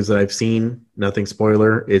reviews that I've seen, nothing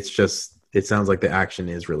spoiler. It sounds like the action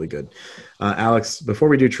is really good. Alex, before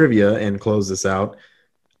we do trivia and close this out,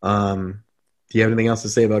 do you have anything else to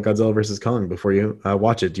say about Godzilla vs. Kong before you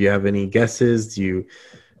watch it? Do you have any guesses? Can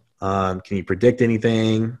you predict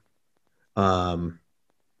anything?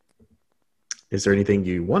 Is there anything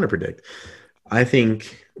you want to predict? I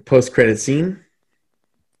think post-credit scene,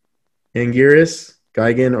 Anguirus,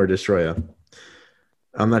 Gigan, or Destroya.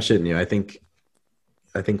 I'm not shitting you. I think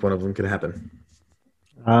one of them could happen.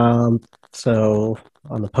 So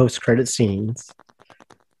on the post-credit scenes,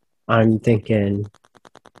 I'm thinking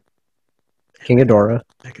King Ghidorah.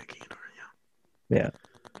 King Ghidorah, yeah.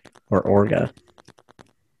 Or Orga.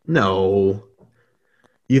 No.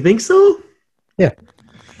 You think so? Yeah.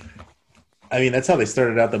 I mean, that's how they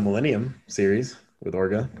started out the Millennium series with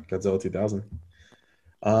Orga, Godzilla 2000.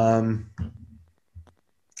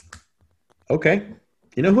 Okay.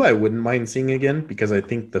 You know who I wouldn't mind seeing again, because I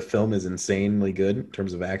think the film is insanely good in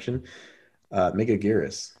terms of action?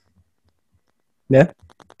 Megaguirus. Yeah.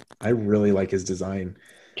 I really like his design.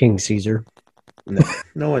 King Caesar.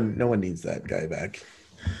 No one needs that guy back.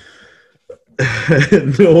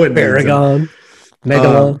 No one. Paragon.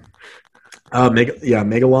 Megalon.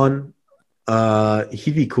 Megalon.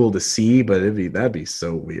 He'd be cool to see, but that'd be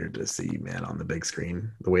so weird to see, man, on the big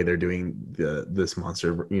screen, the way they're doing this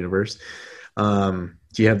monster universe.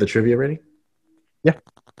 Do you have the trivia ready? Yeah.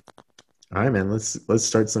 All right, man. Let's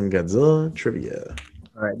start some Godzilla trivia.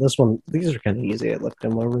 All right, these are kind of easy. I looked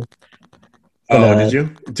them over. Did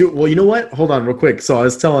you? Well, you know what? Hold on, real quick. So I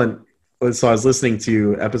was listening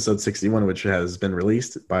to episode 61, which has been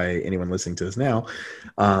released by anyone listening to this now.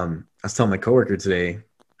 I was telling my coworker today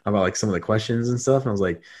about like some of the questions and stuff, and I was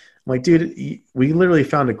like, dude, we literally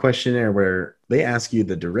found a questionnaire where they ask you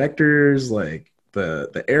the directors, like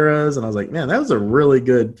the eras, and I was like, man, that was a really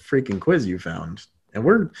good freaking quiz you found. And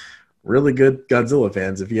we're really good Godzilla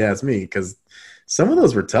fans, if you ask me, because some of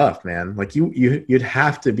those were tough, man. Like you'd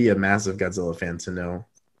have to be a massive Godzilla fan to know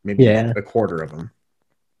maybe a quarter of them.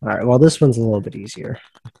 All right. Well, this one's a little bit easier.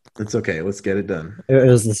 It's okay. Let's get it done. It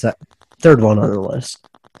was the third one on the list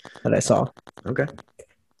that I saw. Okay.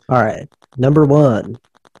 All right. Number one.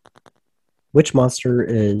 Which monster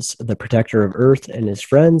is the protector of Earth and is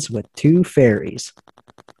friends with two fairies?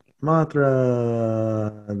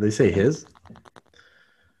 Mothra. They say his,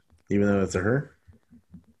 even though it's a her.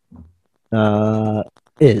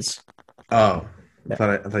 Is. Oh, Yeah.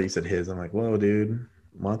 I thought you said his. I'm like, whoa, dude.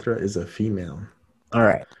 Mothra is a female. All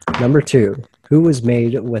right. Number two. Who was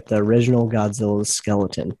made with the original Godzilla's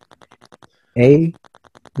skeleton? A.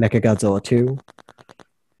 Mechagodzilla 2.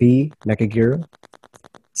 B. Mechagira.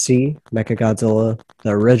 C. Mechagodzilla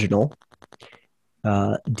the original.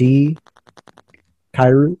 D.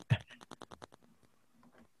 Kairu.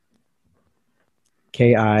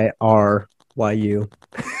 Kiryu.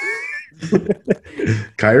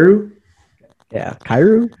 Kairu? Yeah,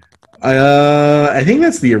 Kairu. I think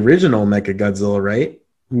that's the original Mechagodzilla, right?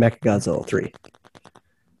 Mechagodzilla 3.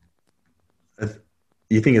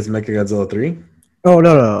 You think it's Mechagodzilla 3? Oh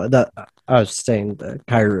no. That I was saying the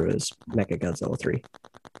Kairu is Mechagodzilla 3.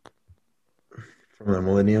 From the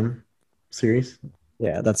Millennium series?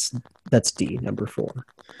 Yeah, that's D, number 4.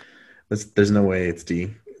 There's no way it's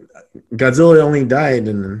D. Godzilla only died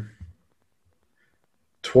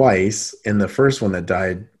twice, and the first one that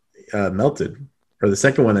died melted, or the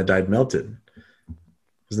second one that died melted.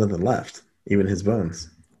 There's nothing left, even his bones.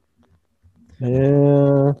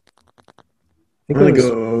 Yeah, I'm gonna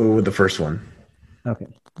go with the first one. Okay.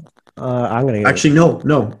 I'm gonna actually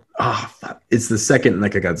no. It's the second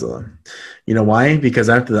Mechagodzilla. You know why? Because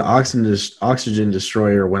after the oxygen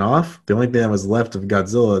destroyer went off, the only thing that was left of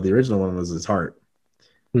Godzilla, the original one, was his heart.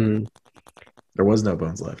 There was no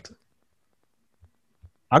bones left.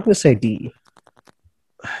 I'm gonna say D.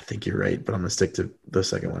 I think you're right, but I'm gonna stick to the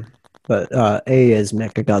second one. But A is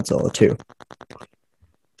Mechagodzilla 2.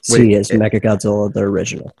 C is Mechagodzilla the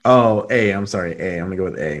original. Oh, A. I'm sorry, A. I'm gonna go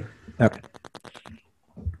with A. Okay.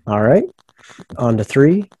 All right. On to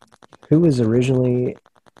 3. Who was originally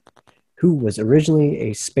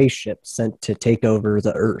a spaceship sent to take over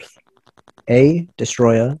the Earth? A.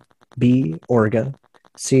 Destroyer. B. Orga.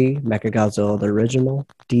 C. Mechagodzilla the original.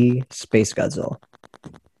 D. Space Godzilla.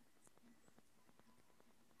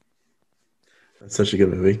 That's such a good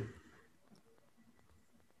movie.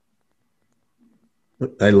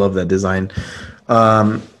 I love that design.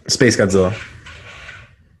 Space Godzilla.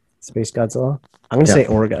 Space Godzilla? I'm going to say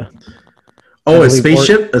Orga. Oh, a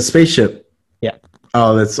spaceship? A spaceship. Yeah.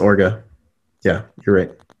 Oh, that's Orga. Yeah, you're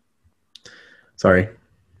right. Sorry.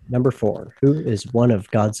 Number 4. Who is one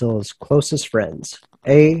of Godzilla's closest friends?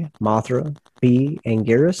 A. Mothra. B.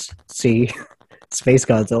 Anguirus. C. Space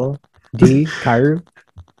Godzilla. D. Kairu.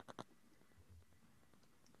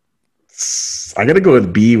 I gotta go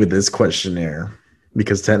with B with this questionnaire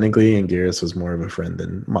because technically Anguirus was more of a friend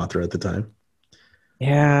than Mothra at the time.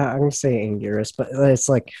 Yeah, I'm gonna say Anguirus, but it's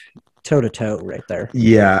like toe to toe right there.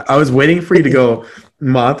 Yeah, I was waiting for you to go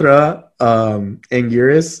Mothra,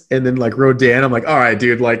 Anguirus, and then like Rodan. I'm like, all right,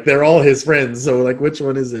 dude, like they're all his friends, so like which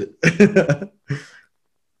one is it?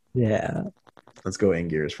 Yeah. Let's go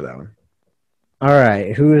Anguirus for that one. All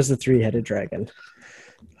right, who is the three-headed dragon?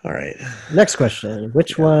 All right. Next question.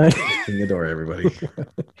 Which one? King Ghidorah, everybody.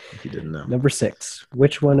 If you didn't know. Number 6.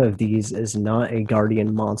 Which one of these is not a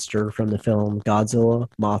guardian monster from the film Godzilla,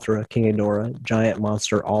 Mothra, King Ghidorah, Giant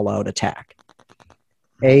Monster All-Out Attack?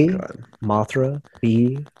 A. Mothra.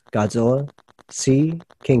 B. Godzilla. C.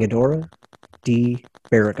 King Ghidorah. D.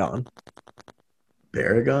 Baragon.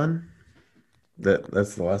 Baragon?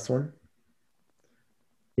 That's the last one?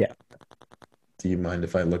 Yeah. Do you mind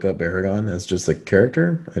if I look up Baragon as just a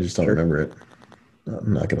character? I just don't remember it.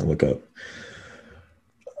 I'm not going to look up.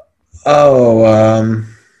 Oh,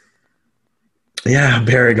 yeah,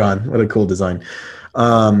 Baragon. What a cool design.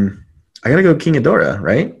 I got to go King Ghidorah,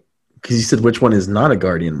 right? Because you said which one is not a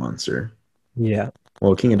guardian monster. Yeah.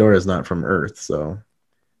 Well, King Ghidorah is not from Earth, so I'm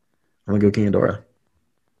going to go King Ghidorah.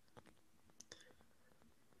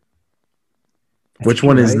 Which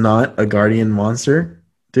one is not a guardian monster?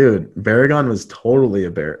 Dude, Baragon was totally a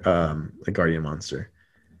guardian monster.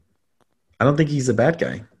 I don't think he's a bad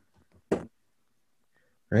guy.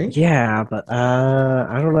 Right? Yeah, but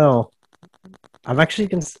I don't know. I'm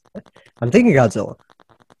thinking Godzilla.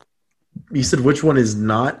 You said which one is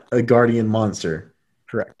not a guardian monster?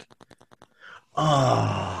 Correct.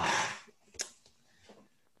 Oh.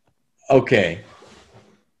 Okay.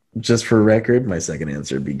 Just for record, my second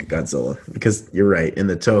answer would be Godzilla. Because you're right. In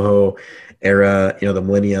the Toho era, the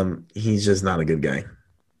Millennium, he's just not a good guy.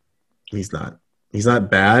 He's not. He's not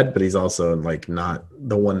bad, but he's also like not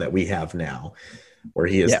the one that we have now, where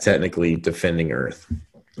he is technically defending Earth.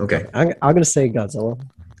 Okay. I'm gonna say Godzilla,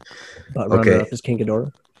 but runner Okay. up is King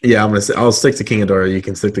Ghidorah. Yeah, I'll stick to King Ghidorah. You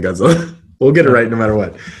can stick to Godzilla. We'll get it right Okay. no matter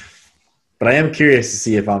what. But I am curious to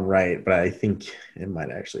see if I'm right, but I think it might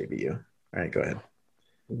actually be you. All right, go ahead.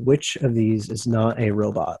 Which of these is not a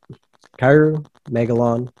robot? Kairu,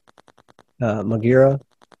 Megalon, Magira,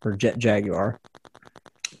 or Jet Jaguar?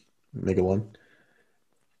 Megalon.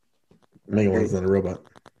 I Megalon's agree. not a robot.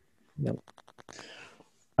 Yep.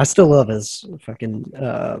 I still love his fucking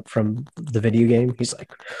from the video game. He's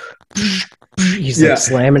like Yeah.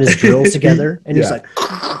 slamming his drills together, and he's Yeah. like,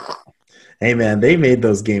 Hey man, they made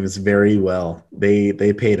those games very well. They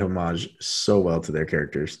paid homage so well to their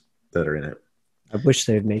characters that are in it. I wish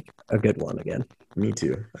they'd make a good one again, Me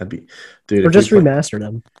too. I'd be, dude. or If we just play, remaster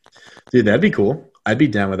them. dude, that'd be cool. I'd be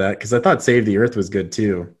down with that because I thought Save the Earth was good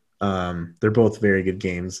too. They're both very good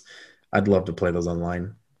games. I'd love to play those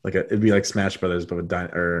online. It'd be like Smash Brothers, but with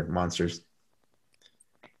or monsters,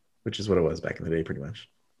 which is what it was back in the day, pretty much.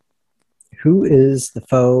 Who is the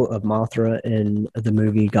foe of Mothra in the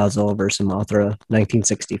movie Godzilla vs. Mothra,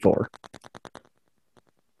 1964?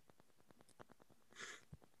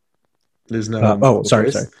 There's no Oh, multiple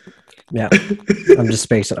sorry. choice. Yeah, I'm just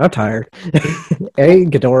spacing. I'm tired. A.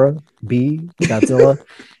 Ghidorah. B. Godzilla.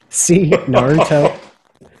 C. Naruto.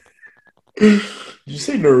 Did you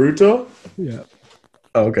say Naruto? Yeah.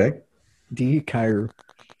 Oh, okay. D. Kairu.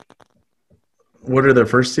 What are the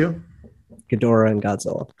first two? Ghidorah and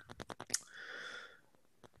Godzilla.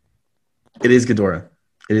 It is Ghidorah.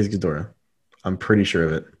 It is Ghidorah. I'm pretty sure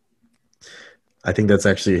of it. I think that's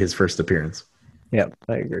actually his first appearance. Yep,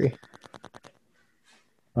 I agree.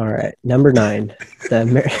 All right, number 9.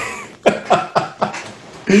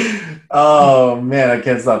 Oh man, I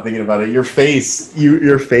can't stop thinking about it. Your face, you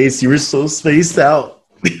were so spaced out.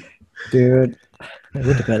 Dude, I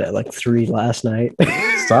went to bed at like 3 last night.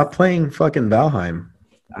 Stop playing fucking Valheim.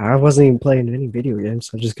 I wasn't even playing any video games.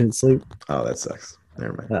 I just couldn't sleep. Oh, that sucks.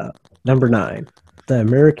 Never mind. Number 9. The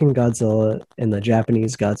American Godzilla and the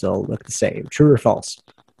Japanese Godzilla look the same. True or false?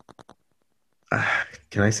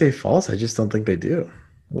 Can I say false? I just don't think they do.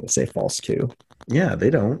 I'm going to say false too. Yeah, they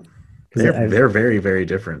don't. They're very, very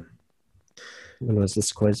different. When was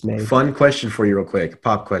this quiz made? Fun question for you real quick.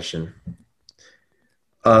 Pop question.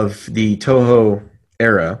 Of the Toho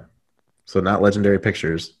era, so not Legendary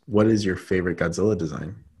Pictures, what is your favorite Godzilla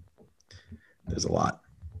design? There's a lot.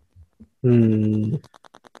 I'm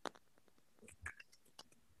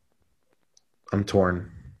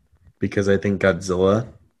torn because I think Godzilla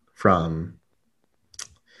from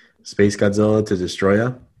Space Godzilla to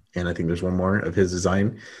Destroya, and I think there's one more of his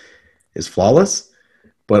design, is flawless.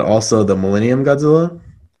 But also the Millennium Godzilla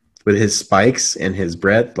with his spikes and his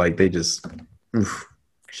breath, like they just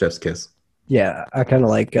chef's kiss. Yeah, I kind of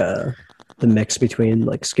like the mix between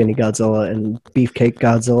like Skinny Godzilla and Beefcake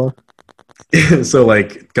Godzilla. So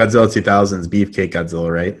like Godzilla 2000's Beefcake Godzilla,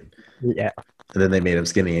 right? Yeah. And then they made him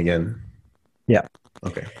skinny again. Yeah.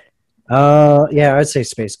 Okay. Yeah, I'd say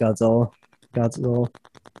Space Godzilla. Godzilla.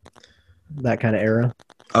 That kind of era.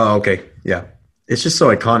 Oh, okay. Yeah. It's just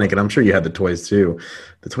so iconic, and I'm sure you had the toys too.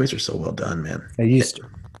 The toys are so well done, man. I used to.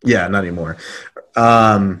 Yeah, not anymore.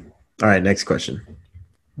 All right, next question.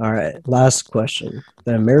 All right, last question.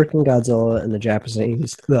 The American Godzilla and the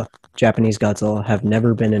Japanese Godzilla have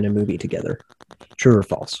never been in a movie together. True or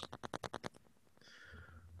false?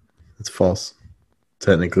 It's false.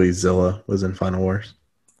 Technically, Zilla was in Final Wars.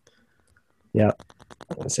 Yeah,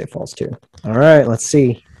 I'm going to say false too. All right, let's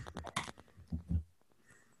see.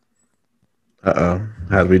 Uh-oh.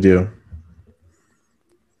 How'd we do?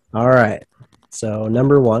 All right. So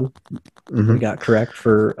number 1, Mm-hmm. we got correct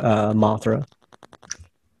for Mothra.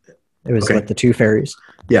 It was Okay. like the two fairies.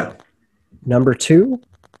 Yeah. Number 2,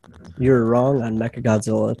 you were wrong on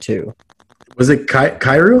Mechagodzilla 2. Was it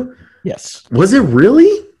Kairu? Yes. Was it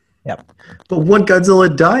really? Yep. But what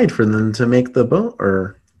Godzilla died for them to make the boat?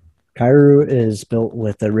 Or Kairu is built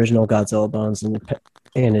with the original Godzilla bones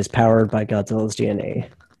and is powered by Godzilla's DNA.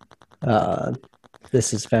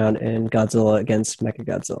 This is found in Godzilla against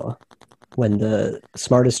Mechagodzilla, when the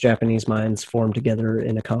smartest Japanese minds formed together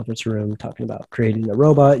in a conference room talking about creating a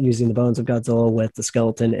robot using the bones of Godzilla with the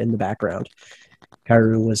skeleton in the background.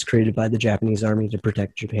 Kairu was created by the Japanese army to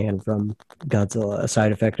protect Japan from Godzilla. A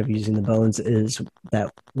side effect of using the bones is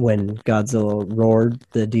that when Godzilla roared,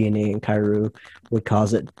 the DNA in Kairu would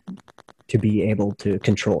cause it to be able to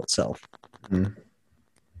control itself. Mhm.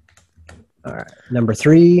 All right. Number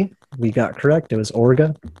 3, we got correct. It was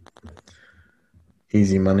Orga.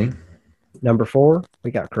 Easy money. Number 4,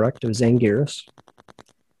 we got correct. It was Anguirus.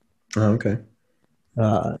 Oh, okay.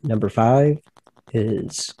 Number 5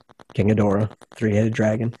 is King Ghidorah, 3-headed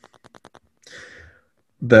dragon.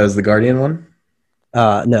 That was the Guardian one?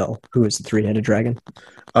 No. Who is the three-headed dragon?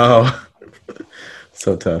 Oh,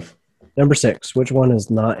 so tough. Number 6. Which one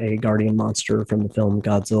is not a guardian monster from the film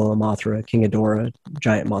Godzilla, Mothra, King Ghidorah,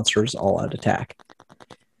 Giant Monsters All Out Attack?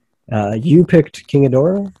 You picked King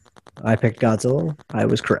Ghidorah. I picked Godzilla. I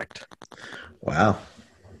was correct. Wow.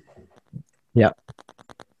 Yeah.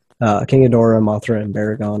 King Ghidorah, Mothra, and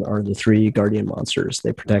Baragon are the 3 guardian monsters.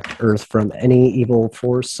 They protect Earth from any evil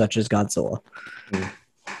force such as Godzilla.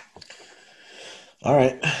 All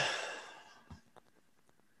right.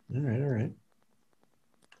 All right.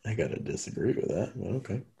 I gotta disagree with that, but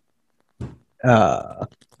okay.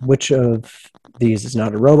 Which of these is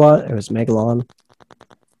not a robot? It was Megalon.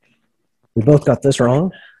 We both got this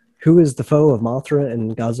wrong. Who is the foe of Mothra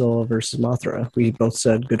in Godzilla versus Mothra? We both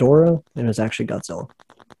said Ghidorah, and it was actually Godzilla.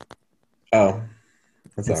 Oh,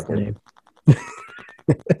 that's It's the awkward. name.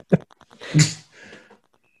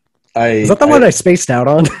 I Is that the one I spaced out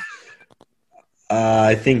on?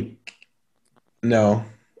 I think no,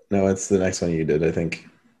 it's the next one you did. I think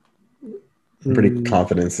I'm pretty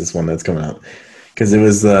confident it's this one that's coming out because it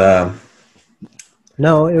was.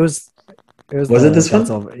 No, it was. Was it this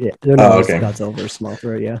Godzilla, one? Yeah, no, Oh, it was okay. Godzilla versus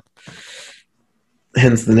Mothra. Yeah.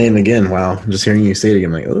 Hence the name again. Wow, just hearing you say it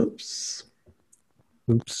again, I'm like, oops.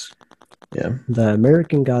 Oops. Yeah. The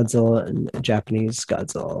American Godzilla and Japanese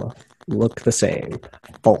Godzilla look the same.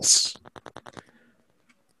 False.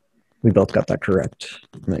 We both got that correct.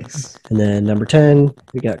 Nice. And then number 10,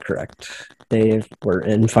 we got correct. They were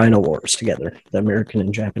in Final Wars together, the American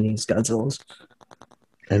and Japanese Godzillas.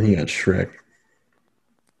 And he got Shrek.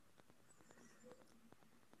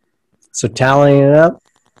 So tallying it up,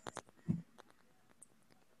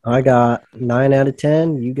 I got 9 out of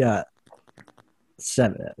 10. You got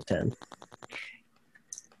 7 out of 10.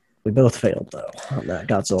 We both failed, though, on that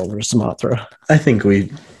Godzilla versus Mothra. I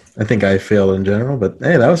think I failed in general, but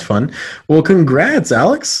hey, that was fun. Well, congrats,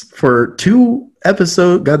 Alex, for 2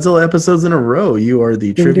 Godzilla episodes in a row. You are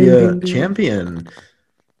the trivia champion.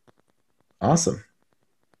 Awesome.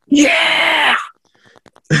 Yeah!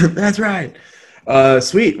 That's right.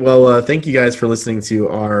 Sweet. Well, thank you guys for listening to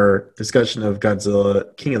our discussion of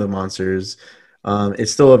Godzilla, King of the Monsters.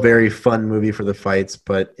 It's still a very fun movie for the fights,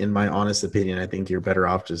 but in my honest opinion, I think you're better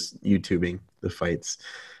off just YouTubing the fights.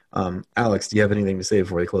 Alex, do you have anything to say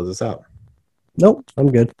before we close this out? Nope,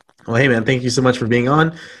 I'm good. Well, hey, man, thank you so much for being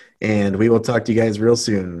on, and we will talk to you guys real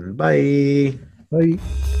soon. Bye. Bye.